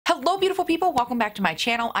Hello beautiful people, welcome back to my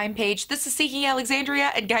channel. I'm Paige, this is Seeking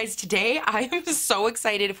Alexandria, and guys, today I am so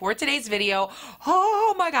excited for today's video.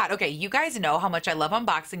 Oh my god. Okay, you guys know how much I love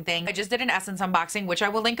unboxing things. I just did an Essence unboxing, which I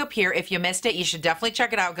will link up here. If you missed it, you should definitely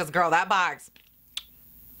check it out because girl, that box,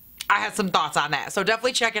 I had some thoughts on that, so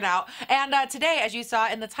definitely check it out. And today, as you saw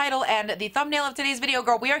in the title and the thumbnail of today's video,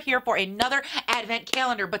 girl, we are here for another advent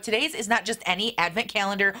calendar. But today's is not just any advent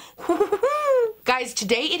calendar. Guys,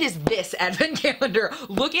 today it is this advent calendar.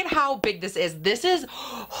 Look at how big this is. This is,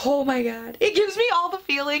 oh my god, it gives me all the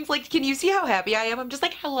feelings. Like, can you see how happy I am? I'm just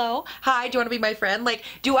like, hello, hi, do you want to be my friend? Like,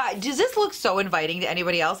 does this look so inviting to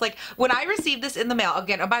anybody else? Like, when I received this in the mail,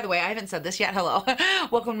 again, oh, by the way, I haven't said this yet, hello.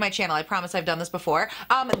 Welcome to my channel. I promise I've done this before.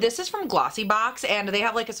 This is from Glossybox, and they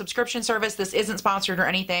have like a subscription service. This isn't sponsored or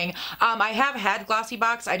anything. I have had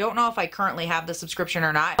Glossybox. I don't know if I currently have the subscription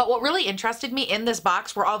or not, but what really interested me in this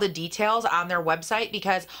box were all the details on their website,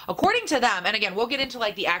 because according to them, and again, we'll get into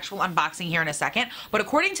like the actual unboxing here in a second, but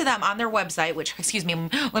according to them on their website, which, excuse me,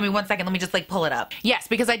 let me 1 second, let me just like pull it up. Yes,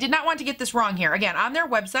 because I did not want to get this wrong here. Again, on their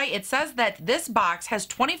website, it says that this box has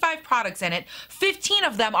 25 products in it, 15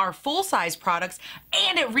 of them are full-size products,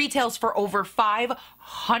 and it retails for over $500.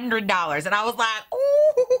 And I was like,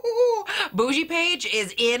 ooh, Bougie Paige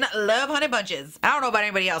is in love, honey bunches. I don't know about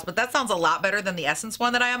anybody else, but that sounds a lot better than the Essence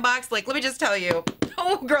one that I unboxed. Like, let me just tell you.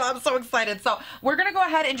 Oh, girl, I'm so excited. So we're going to go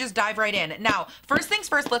ahead and just dive right in. Now, first things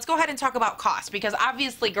first, let's go ahead and talk about cost, because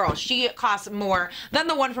obviously, girl, she costs more than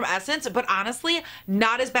the one from Essence, but honestly,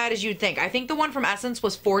 not as bad as you'd think. I think the one from Essence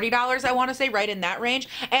was $40, I want to say, right in that range.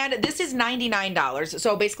 And this is $99.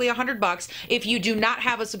 So basically $100 if you do not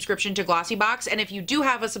have a subscription to Glossybox. And if you do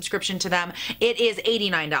have a subscription to them, it is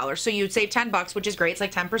 $89. So you'd save 10 bucks, which is great. It's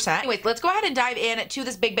like 10%. Anyways, let's go ahead and dive in to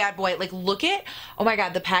this big bad boy. Like, look at, oh my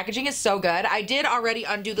god, the packaging is so good. I did already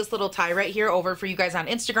undo this little tie right here over for you guys on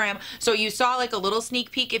Instagram. So you saw like a little sneak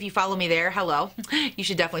peek if you follow me there. Hello. You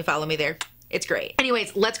should definitely follow me there. It's great.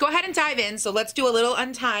 Anyways, let's go ahead and dive in. So let's do a little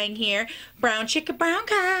untying here. Brown chicken, brown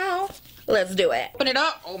cow. Let's do it. Open it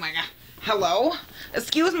up. Oh my god. Hello.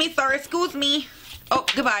 Excuse me, sir. Excuse me. Oh,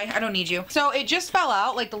 goodbye. I don't need you. So it just fell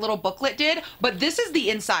out like the little booklet did, but this is the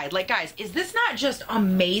inside. Like, guys, is this not just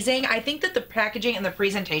amazing? I think that the packaging and the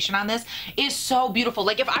presentation on this is so beautiful.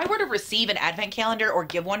 Like, if I were to receive an advent calendar or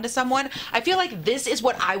give one to someone, I feel like this is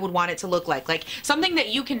what I would want it to look like. Like, something that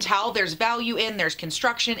you can tell there's value in, there's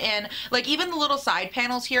construction in. Like, even the little side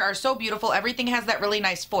panels here are so beautiful. Everything has that really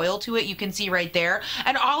nice foil to it. You can see right there.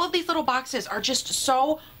 And all of these little boxes are just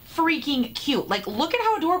so freaking cute. Like, look at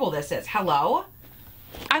how adorable this is. Hello?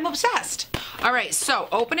 I'm obsessed. All right, so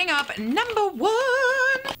opening up number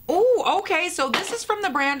one. Oh, okay, so this is from the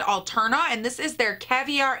brand Alterna, and this is their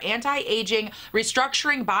Caviar Anti-Aging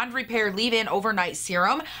Restructuring Bond Repair Leave-In Overnight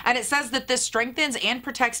Serum, and it says that this strengthens and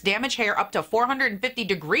protects damaged hair up to 450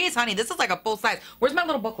 degrees, honey. This is like a full size. Where's my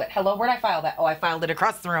little booklet? Hello, where'd I file that? Oh, I filed it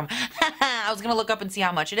across the room. I was gonna look up and see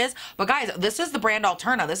how much it is, but guys, this is the brand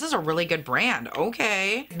Alterna. This is a really good brand.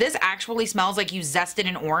 Okay. This actually smells like you zested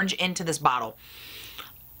an orange into this bottle.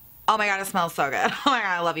 Oh my god, it smells so good. Oh my god,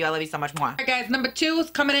 I love you. I love you so much more. All right, guys, number two is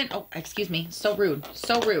coming in. Oh, excuse me. So rude.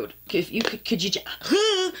 So rude. If you could you just,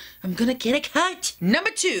 I'm gonna get a cut.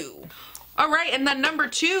 Number two. All right, and then number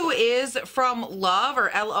two is from Love, or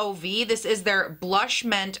L-O-V. This is their Blush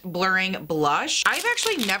Mint Blurring Blush. I've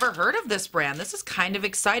actually never heard of this brand. This is kind of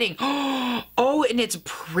exciting. Oh, and it's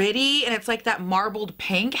pretty, and it's like that marbled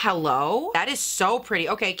pink. Hello? That is so pretty.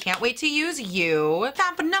 Okay, can't wait to use you.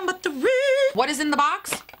 Time for number three. What is in the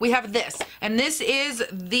box? We have this, and this is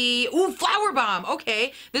the, ooh, Flower Bomb.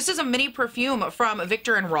 Okay, this is a mini perfume from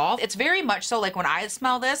Viktor and Rolf. It's very much so like when I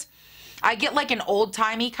smell this, I get like an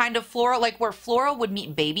old-timey kind of floral, like where floral would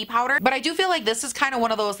meet baby powder. But I do feel like this is kind of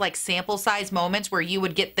one of those like sample size moments where you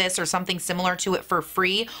would get this or something similar to it for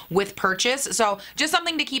free with purchase. So just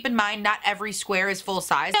something to keep in mind. Not every square is full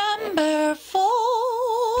size. Number four.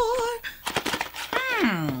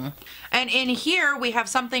 And in here, we have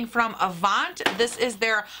something from Avant. This is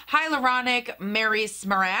their Hyaluronic Mary's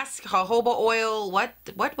Marask Jojoba Oil. What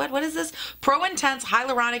is this? Pro Intense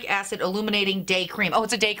Hyaluronic Acid Illuminating Day Cream. Oh,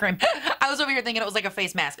 it's a day cream. I was over here thinking it was like a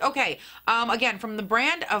face mask. Okay. Again, from the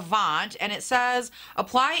brand Avant, and it says,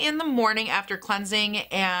 apply in the morning after cleansing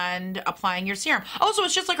and applying your serum. Oh, so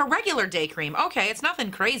it's just like a regular day cream. Okay, it's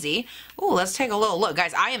nothing crazy. Ooh, let's take a little look.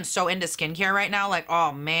 Guys, I am so into skincare right now. Like,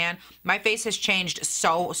 oh man, my face has changed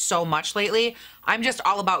so much lately. I'm just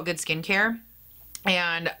all about good skincare,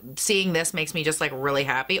 and seeing this makes me just like really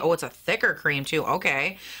happy. Oh, it's a thicker cream too.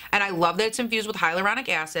 Okay. And I love that it's infused with hyaluronic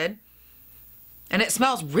acid, and it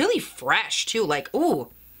smells really fresh too. Like, ooh,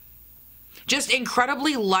 just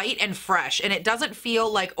incredibly light and fresh, and it doesn't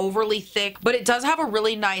feel like overly thick, but it does have a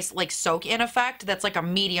really nice like soak in effect that's like a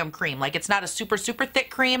medium cream. Like it's not a super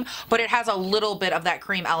thick cream, but it has a little bit of that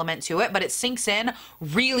cream element to it, but it sinks in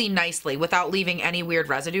really nicely without leaving any weird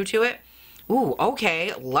residue to it. Ooh,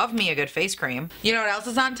 okay, love me a good face cream. You know what else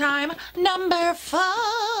is on time? Number 5.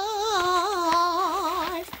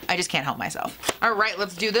 I just can't help myself. All right,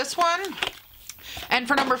 let's do this one. And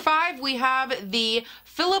for number 5, we have the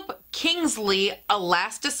Philip Kingsley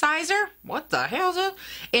Elasticizer. What the hell is it?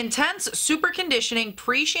 Intense super conditioning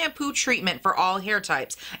pre-shampoo treatment for all hair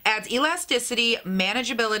types. Adds elasticity,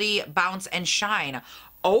 manageability, bounce, and shine.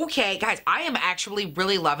 Okay, guys, I am actually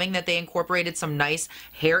really loving that they incorporated some nice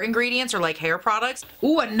hair ingredients or like hair products.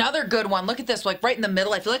 Ooh, another good one. Look at this, like right in the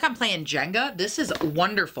middle. I feel like I'm playing Jenga. This is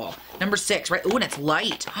wonderful. Number 6, right? Ooh, and it's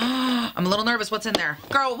light. I'm a little nervous. What's in there?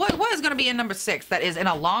 Girl, what is going to be in number 6 that is in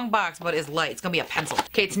a long box but is light? It's going to be a pencil.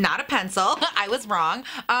 Okay, it's not a pencil. I was wrong.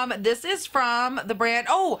 This is from the brand,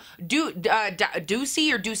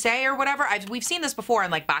 Ducey or Ducey or whatever. We've seen this before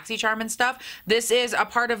in like BoxyCharm and stuff. This is a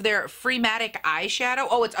part of their Freematic eyeshadow.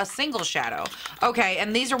 Oh, it's a single shadow. Okay,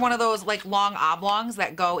 and these are one of those like long oblongs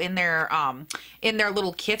that go in their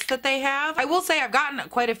little kits that they have. I will say I've gotten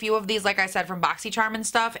quite a few of these, like I said, from BoxyCharm and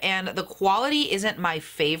stuff, and the quality isn't my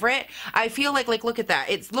favorite. I feel like look at that.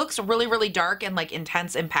 It looks really dark and like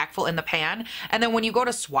intense, impactful in the pan, and then when you go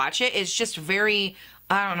to swatch it, it's just very,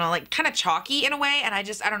 I don't know, like kind of chalky in a way, and I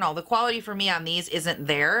don't know, the quality for me on these isn't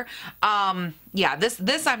there. Yeah,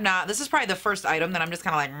 this I'm not, this is probably the first item that I'm just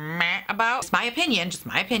kind of like meh about. It's my opinion, just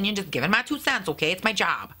giving my 2 cents, okay? It's my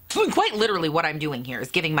job. Quite literally what I'm doing here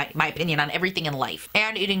is giving my opinion on everything in life.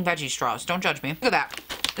 And eating veggie straws, don't judge me. Look at that.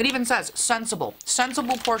 It even says sensible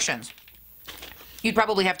portions. You'd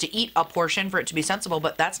probably have to eat a portion for it to be sensible,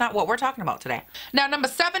 but that's not what we're talking about today. Now, number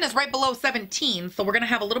 7 is right below 17, so we're gonna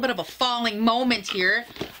have a little bit of a falling moment here.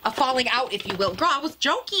 A falling out, if you will. Girl, I was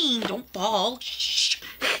joking. Don't fall. Shh.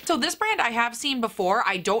 So this brand I have seen before.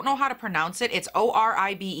 I don't know how to pronounce it. It's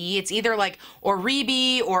O-R-I-B-E. It's either like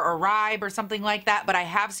Oribe or Oribe or something like that, but I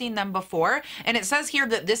have seen them before. And it says here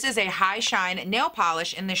that this is a high shine nail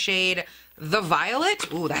polish in the shade The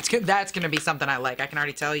Violet. Ooh, that's good. That's gonna be something I like. I can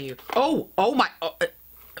already tell you. Oh my.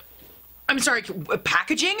 I'm sorry.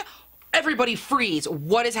 Packaging? Everybody freeze.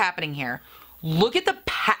 What is happening here? Look at the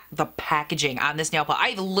packaging on this nail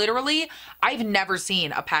polish. I've never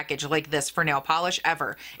seen a package like this for nail polish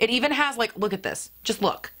ever. It even has like, look at this. Just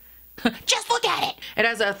look. Just look at it. It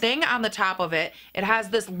has a thing on the top of it. It has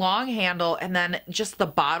this long handle and then just the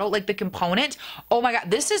bottle, like the component. Oh my God,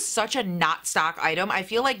 this is such a not stock item. I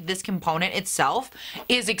feel like this component itself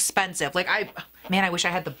is expensive. Like man, I wish I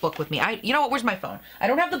had the book with me. You know what, where's my phone? I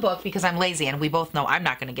don't have the book because I'm lazy and we both know I'm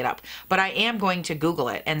not gonna get up, but I am going to Google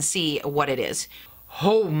it and see what it is.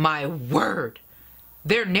 Oh my word.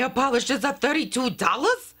 Their nail polish is at $32?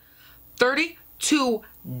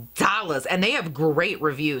 $32. And they have great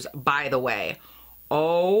reviews, by the way.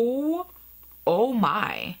 Oh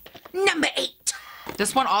my. Number 8.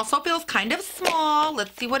 This one also feels kind of small.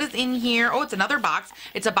 Let's see what is in here. Oh, it's another box.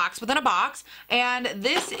 It's a box within a box. And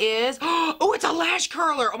this is, oh, it's a lash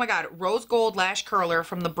curler. Oh my God, rose gold lash curler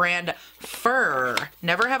from the brand Fur.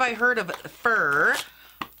 Never have I heard of Fur.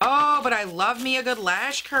 Oh, but I love me a good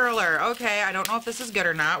lash curler. Okay, I don't know if this is good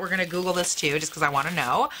or not. We're gonna Google this too, just because I want to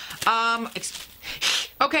know.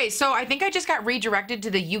 Okay, so I think I just got redirected to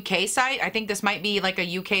the UK site. I think this might be like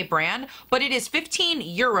a UK brand, but it is 15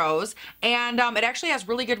 euros, and it actually has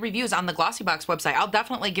really good reviews on the Glossybox website. I'll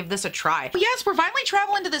definitely give this a try. But yes, we're finally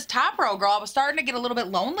traveling to this top row, girl. I was starting to get a little bit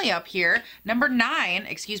lonely up here. Number 9,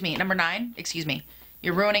 excuse me, number 9, excuse me.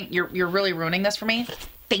 You're really ruining this for me.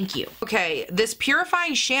 Thank you. Okay, this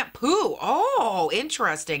purifying shampoo, oh,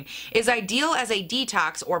 interesting, is ideal as a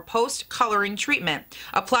detox or post-coloring treatment.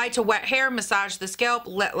 Apply to wet hair, massage the scalp,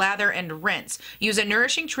 lather, and rinse. Use a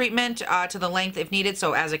nourishing treatment to the length if needed,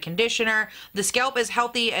 so as a conditioner. The scalp is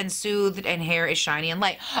healthy and soothed, and hair is shiny and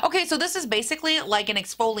light. Okay, so this is basically like an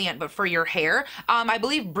exfoliant, but for your hair. I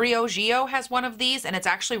believe Briogeo has one of these, and it's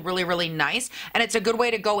actually really nice, and it's a good way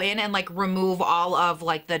to go in and like remove all of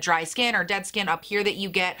like the dry skin or dead skin up here that you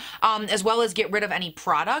get, as well as get rid of any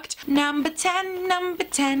product. Number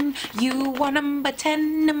 10, you want number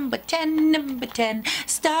 10, number 10, number 10.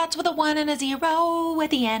 Starts with a 1 and a 0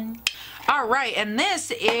 at the end. All right, and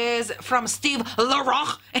this is from Steve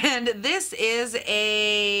Laroche, and this is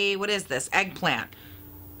a, what is this? Eggplant.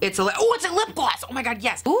 It's a lip gloss. Oh my God,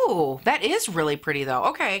 yes. Ooh, that is really pretty though.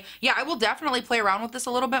 Okay, yeah, I will definitely play around with this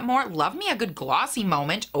a little bit more. Love me a good glossy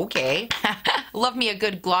moment. Okay. Love me a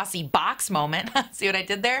good glossy box moment. See what I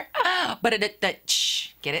did there? But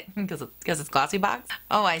get it? Because it's Glossybox.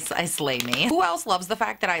 Oh, I slay me. Who else loves the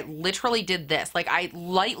fact that I literally did this? Like I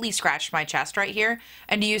lightly scratched my chest right here.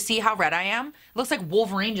 And do you see how red I am? It looks like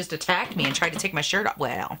Wolverine just attacked me and tried to take my shirt off.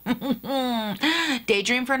 Well,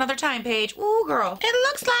 daydream for another time, Paige. Ooh, girl. It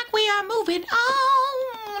looks like we are moving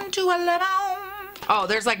on to a level. Oh,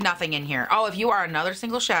 there's like nothing in here. Oh, if you are another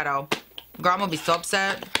single shadow, girl, I'm gonna be so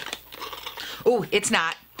upset. Ooh, it's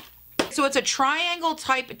not. So it's a triangle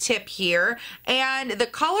type tip here, and the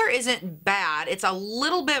color isn't bad. It's a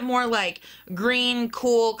little bit more like green,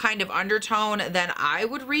 cool kind of undertone than I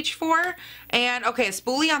would reach for. And okay, a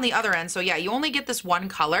spoolie on the other end. So yeah, you only get this one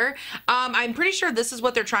color. I'm pretty sure this is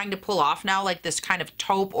what they're trying to pull off now, like this kind of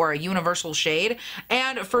taupe or a universal shade.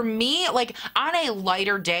 And for me, like on a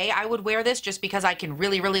lighter day, I would wear this just because I can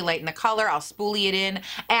really, really lighten the color. I'll spoolie it in,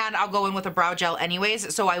 and I'll go in with a brow gel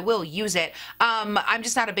anyways, so I will use it. I'm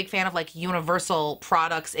just not a big fan of like universal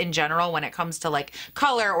products in general when it comes to like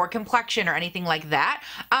color or complexion or anything like that.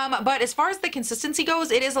 But as far as the consistency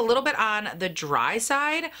goes, it is a little bit on the dry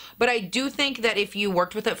side, but I do think that if you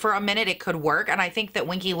worked with it for a minute, it could work. And I think that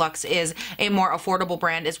Winky Lux is a more affordable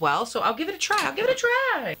brand as well. So I'll give it a try. I'll give it a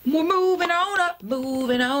try. We're moving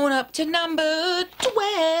on up to number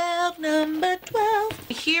 12. Number 12.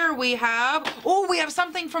 Here we have, oh, we have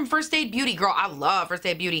something from First Aid Beauty. Girl, I love First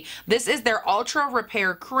Aid Beauty. This is their Ultra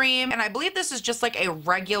Repair Cream. And I believe this is just like a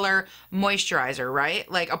regular moisturizer, right?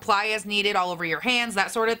 Like apply as needed all over your hands,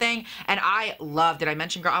 that sort of thing. And I love, did I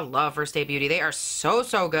mention, girl, I love First Aid Beauty. They are so,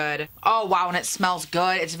 so good. Oh, wow, and it smells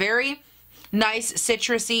good. It's very nice,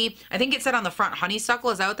 citrusy. I think it said on the front honeysuckle.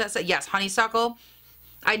 Is that what that said? Yes, honeysuckle.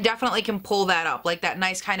 I definitely can pull that up, like that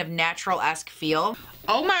nice kind of natural-esque feel.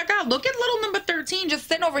 Oh my God, look at little number 13 just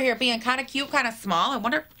sitting over here being kind of cute, kind of small. I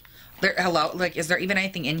wonder, hello, like, is there even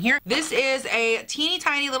anything in here? This is a teeny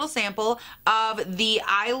tiny little sample of the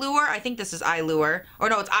Eyelure. I think this is Eyelure. Or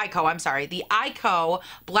no, it's Ico, I'm sorry. The Ico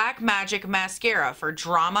Black Magic Mascara for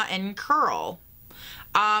Drama and Curl.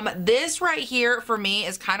 This right here for me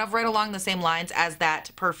is kind of right along the same lines as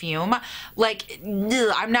that perfume. Like,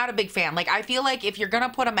 ugh, I'm not a big fan. Like, I feel like if you're gonna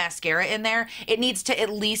put a mascara in there, it needs to at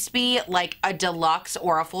least be like a deluxe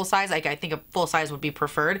or a full size. Like, I think a full size would be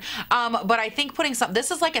preferred. But I think putting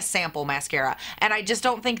this is like a sample mascara, and I just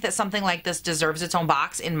don't think that something like this deserves its own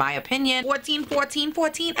box, in my opinion. 14, 14,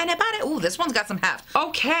 14, and about it. Ooh, this one's got some heft.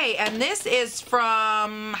 Okay, and this is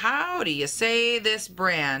from, how do you say this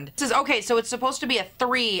brand? This is, okay, so it's supposed to be a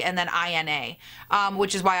 3 and then INA,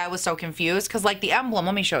 which is why I was so confused, because like the emblem,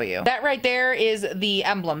 let me show you. That right there is the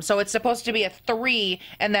emblem. So it's supposed to be a 3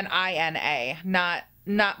 and then INA,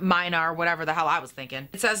 not minor, whatever the hell I was thinking.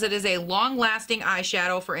 It says it is a long-lasting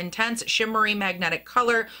eyeshadow for intense, shimmery, magnetic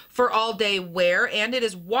color for all-day wear, and it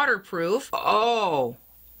is waterproof. Oh,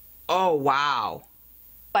 wow.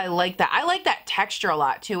 I like that. I like that texture a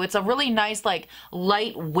lot too. It's a really nice, like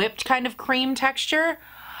light whipped kind of cream texture.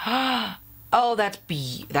 Oh, that's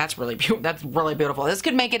really beautiful. That's really beautiful. This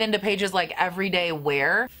could make it into pages like everyday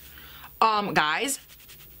wear. Guys,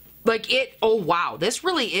 like oh wow, this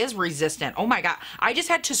really is resistant. Oh my God. I just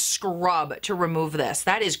had to scrub to remove this.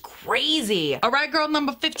 That is crazy. All right, girl,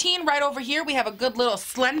 number 15, right over here, we have a good little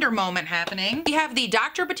slender moment happening. We have the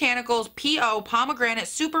Dr. Botanicals PO Pomegranate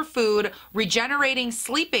Superfood Regenerating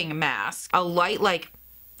Sleeping Mask. A light, like,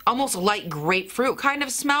 almost light grapefruit kind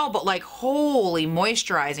of smell, but like holy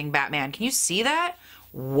moisturizing Batman. Can you see that?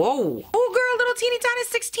 Whoa. Oh girl, little teeny tiny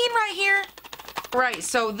 16 right here. Right,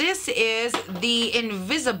 so this is the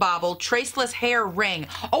Invisibobble Traceless Hair Ring.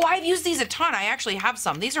 Oh, I've used these a ton. I actually have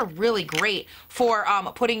some. These are really great for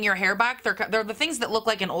putting your hair back. They're the things that look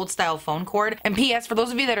like an old style phone cord. And P.S. for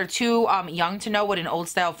those of you that are too young to know what an old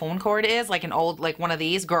style phone cord is, like an old, like one of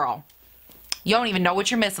these, girl, you don't even know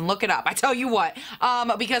what you're missing. Look it up. I tell you what.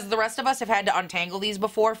 Because the rest of us have had to untangle these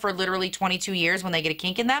before for literally 22 years when they get a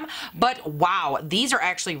kink in them. But wow, these are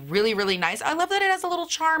actually really, really nice. I love that it has a little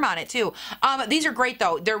charm on it too. These are great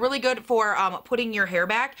though. They're really good for putting your hair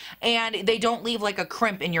back, and they don't leave like a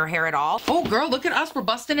crimp in your hair at all. Oh girl, look at us. We're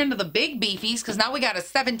busting into the big beefies because now we got a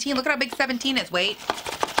 17. Look at how big 17 is. Wait.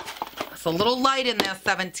 It's a little light in there,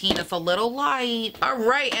 17. It's a little light. All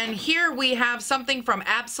right, and here we have something from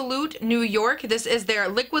Absolute New York. This is their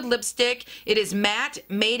liquid lipstick. It is matte,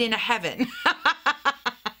 made in heaven.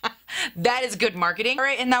 That is good marketing. All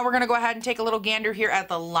right, and now we're gonna go ahead and take a little gander here at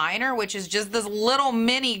the liner, which is just this little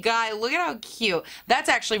mini guy. Look at how cute. That's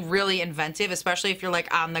actually really inventive, especially if you're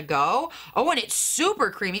like on the go. Oh, and it's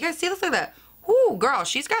super creamy. You guys see this? Look at that. Ooh, girl,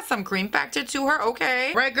 she's got some cream factor to her.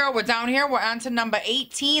 Okay. Right, girl, we're down here. We're on to number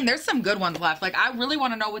 18. There's some good ones left. Like, I really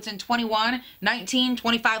want to know what's in 21, 19,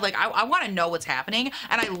 25. Like, I want to know what's happening.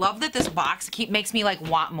 And I love that this box makes me, like,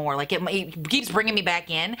 want more. Like, it keeps bringing me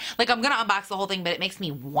back in. Like, I'm going to unbox the whole thing, but it makes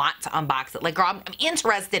me want to unbox it. Like, girl, I'm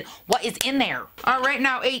interested. What is in there? All right,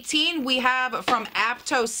 now 18, we have from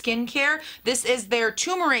Apto Skincare. This is their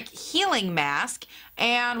turmeric healing mask.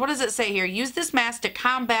 And what does it say here? Use this mask to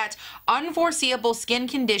combat unforeseeable skin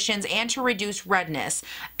conditions and to reduce redness.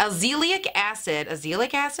 Azelic acid,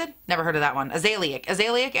 never heard of that one.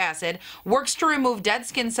 Azelic acid works to remove dead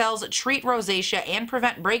skin cells, treat rosacea, and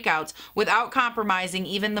prevent breakouts without compromising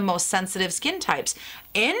even the most sensitive skin types.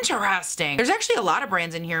 Interesting. There's actually a lot of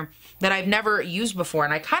brands in here that I've never used before,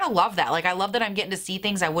 and I kind of love that. Like, I love that I'm getting to see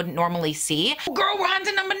things I wouldn't normally see. Girl, we're on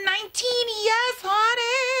to number 19. Yes,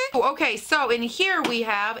 honey. Okay, so in here we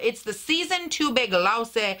have, it's the Season 2 Big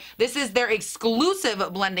Glossy. This is their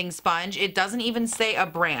exclusive blending sponge. It doesn't even say a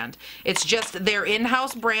brand. It's just their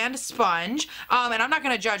in-house brand sponge. And I'm not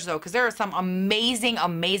going to judge, though, because there are some amazing,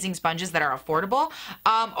 amazing sponges that are affordable.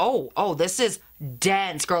 Oh, this is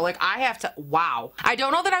dense, girl. Like, I have to, wow. I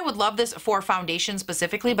don't know that I would love this for foundation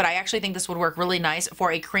specifically, but I actually think this would work really nice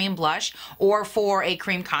for a cream blush or for a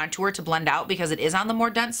cream contour to blend out because it is on the more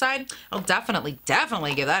dense side. I'll definitely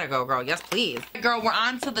give that a go, girl. Yes, please. Girl, we're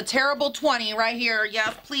on to the terrible 20 right here.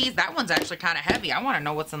 Yes, please. That one's actually kind of heavy. I want to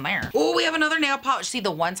know what's in there. Oh, we have another nail polish. See, the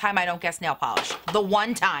one time I don't guess nail polish. The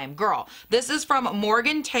one time, girl. This is from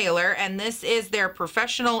Morgan Taylor, and this is their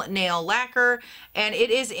professional nail lacquer, and it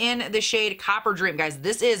is in the shade Copper Dream. Guys,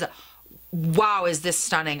 this is, wow, is this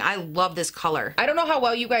stunning. I love this color. I don't know how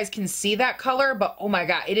well you guys can see that color, but oh my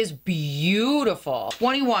god, it is beautiful.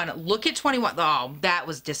 21, look at 21. Oh, that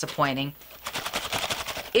was disappointing.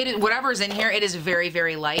 It is, whatever's in here, it is very,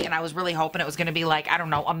 very light, and I was really hoping it was going to be like, I don't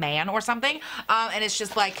know, a man or something, and it's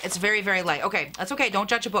just like, it's very, very light. Okay, that's okay. Don't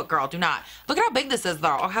judge a book, girl. Do not. Look at how big this is,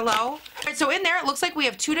 though. Oh, hello. All right, so in there, it looks like we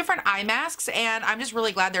have 2 different eye masks, and I'm just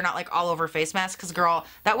really glad they're not like all over face masks, because, girl,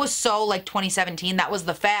 that was so like 2017. That was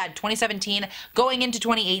the fad, 2017 going into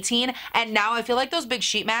 2018, and now I feel like those big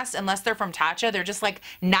sheet masks, unless they're from Tatcha, they're just like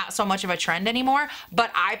not so much of a trend anymore, but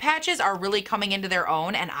eye patches are really coming into their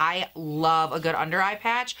own, and I love a good under eye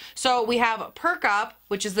patch. So we have Perk Up,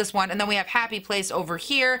 which is this one, and then we have Happy Place over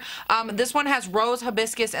here. This one has rose,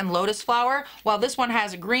 hibiscus, and lotus flower, while this one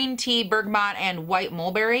has green tea, bergamot, and white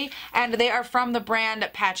mulberry, and they are from the brand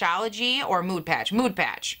Patchology or Mood Patch.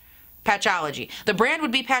 Patchology. The brand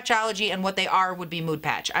would be Patchology, and what they are would be Mood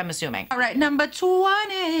Patch, I'm assuming. All right, number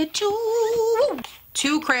 22.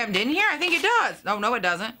 2 crammed in here? I think it does. Oh, no, it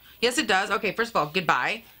doesn't. Yes, it does. Okay, first of all,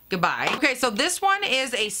 goodbye. Goodbye. Okay, so this one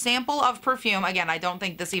is a sample of perfume. Again, I don't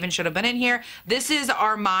think this even should have been in here. This is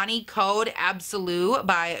Armani Code Absolu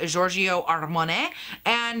by Giorgio Armani.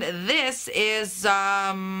 And this is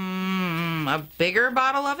a bigger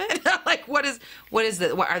bottle of it. Like, what is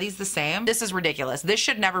this? What, are these the same? This is ridiculous. This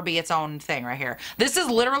should never be its own thing right here. This is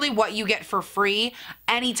literally what you get for free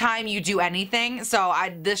anytime you do anything. So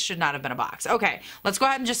this should not have been a box. Okay, let's go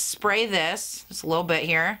ahead and just spray this. Just a little bit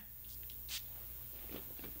here.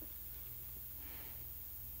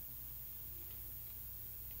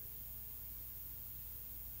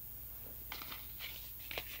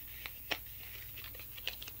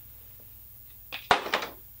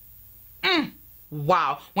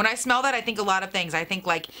 Wow. When I smell that, I think a lot of things. I think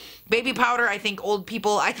like baby powder. I think old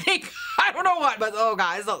people. I think, I don't know what, but oh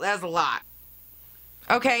guys, that's a lot.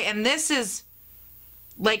 Okay, and this is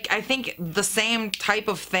like, I think the same type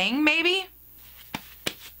of thing, maybe?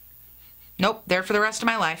 Nope, there for the rest of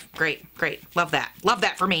my life. Great, great. Love that. Love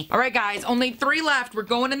that for me. All right, guys, only 3 left. We're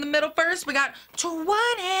going in the middle first. We got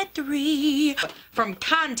 23 from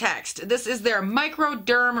Context. This is their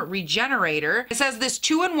Microderm Regenerator. It says this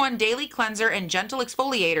 2-in-1 daily cleanser and gentle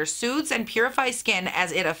exfoliator soothes and purifies skin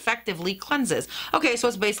as it effectively cleanses. Okay, so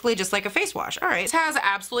it's basically just like a face wash. All right. This has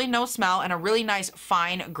absolutely no smell and a really nice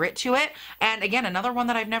fine grit to it. And again, another one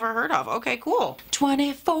that I've never heard of. Okay, cool.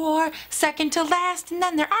 24, second to last, and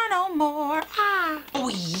then there are no more. Ah. Oh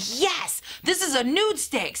yes, this is a nude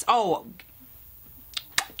sticks. Oh,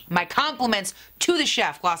 my compliments to the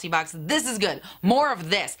chef, Glossybox. This is good. More of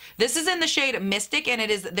this. This is in the shade Mystic, and it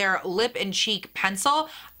is their lip and cheek pencil.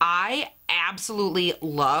 I absolutely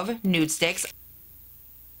love nude sticks.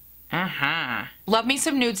 Love me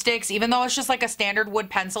some nude sticks, even though it's just like a standard wood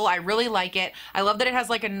pencil. I really like it. I love that it has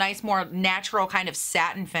like a nice, more natural kind of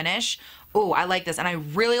satin finish. Oh, I like this, and I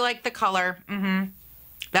really like the color.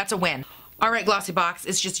 That's a win. All right, Glossybox,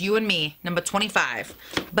 it's just you and me, number 25.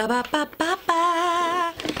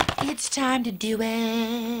 Ba-ba-ba-ba-ba. It's time to do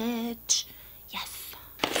it. Yes.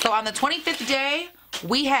 So on the 25th day,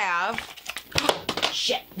 we have,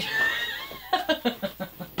 shit.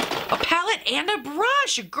 A palette and a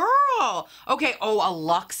brush, girl. Okay, oh, a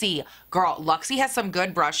Luxie. Girl, Luxie has some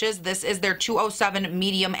good brushes. This is their 207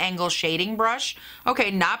 medium angle shading brush.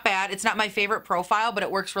 Okay, not bad. It's not my favorite profile, but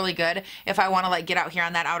it works really good if I want to like get out here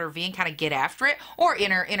on that outer V and kind of get after it. Or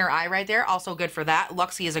inner eye right there, also good for that.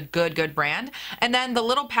 Luxie is a good brand. And then the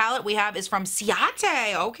little palette we have is from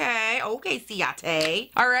Ciate. Okay, Ciate.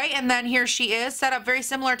 All right, and then here she is, set up very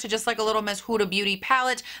similar to just like a little Miss Huda Beauty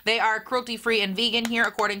palette. They are cruelty-free and vegan here,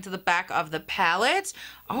 according to the back of the palette.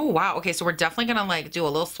 Oh, wow. Okay, so we're definitely gonna like do a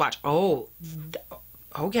little swatch. Oh,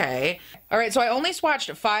 okay. All right, so I only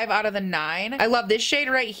swatched 5 out of the 9. I love this shade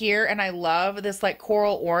right here, and I love this like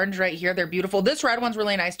coral orange right here. They're beautiful. This red one's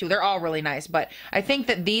really nice too. They're all really nice, but I think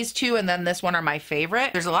that these two and then this one are my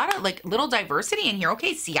favorite. There's a lot of like little diversity in here.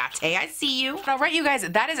 Okay, Ciate, I see you. All right, you guys,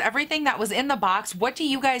 that is everything that was in the box. What do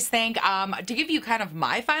you guys think? To give you kind of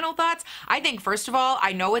my final thoughts, I think first of all,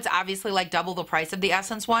 I know it's obviously like double the price of the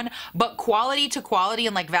Essence one, but quality to quality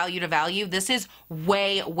and like value to value, this is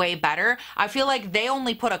way better. I feel like they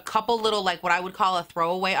only put a couple little like what I would call a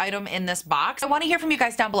throwaway item in this box. I want to hear from you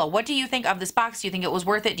guys down below. What do you think of this box? Do you think it was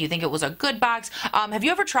worth it? Do you think it was a good box? Have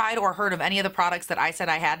you ever tried or heard of any of the products that I said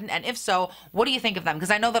I hadn't? And if so, what do you think of them?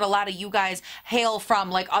 Because I know that a lot of you guys hail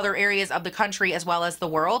from like other areas of the country as well as the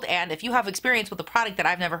world. And if you have experience with a product that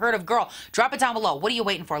I've never heard of, girl, drop it down below. What are you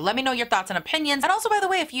waiting for? Let me know your thoughts and opinions. And also, by the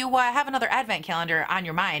way, if you have another advent calendar on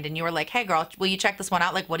your mind and you were like, hey girl, will you check this one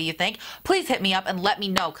out? Like, what do you think? Please hit me up and let me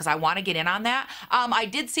know because I want to get in on that. I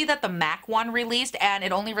did see that the MAC one released and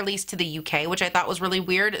it only released to the UK, which I thought was really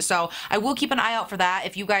weird. So I will keep an eye out for that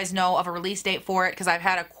if you guys know of a release date for it because I've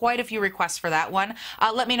had quite a few requests for that one.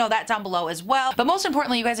 Let me know that down below as well. But most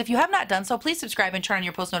importantly, you guys, if you have not done so, please subscribe and turn on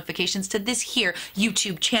your post notifications to this here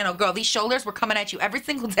YouTube channel. Girl, these shoulders were coming at you every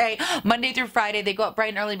single day, Monday through Friday. They go up bright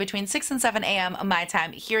and early between 6 and 7 a.m. my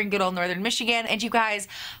time here in good old Northern Michigan. And you guys,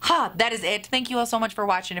 that is it. Thank you all so much for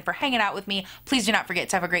watching and for hanging out with me. Please do not forget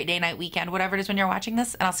to have a great day, night, weekend, whatever it is when you're watching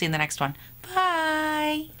this, and I'll see you in the next one.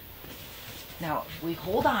 Bye. Now, we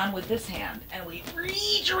hold on with this hand, and we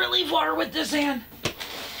reach really far with this hand.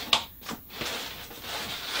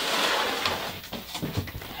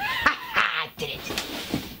 Ha ha! I did it.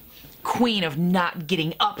 Queen of not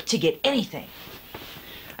getting up to get anything.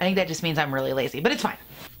 I think that just means I'm really lazy, but it's fine.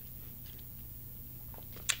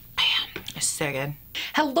 Man, it's so good.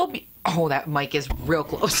 Hello, oh, that mic is real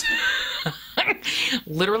close.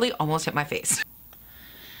 Literally almost hit my face.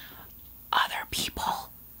 Other people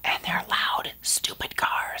and their loud, stupid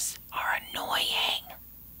cars are annoying.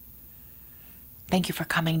 Thank you for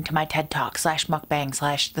coming to my TED Talk /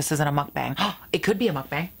 mukbang / this isn't a mukbang. It could be a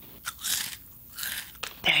mukbang.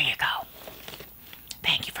 There you go.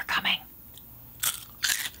 Thank you for coming.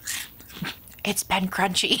 It's been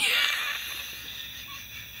crunchy.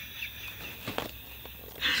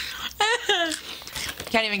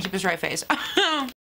 Can't even keep a straight face.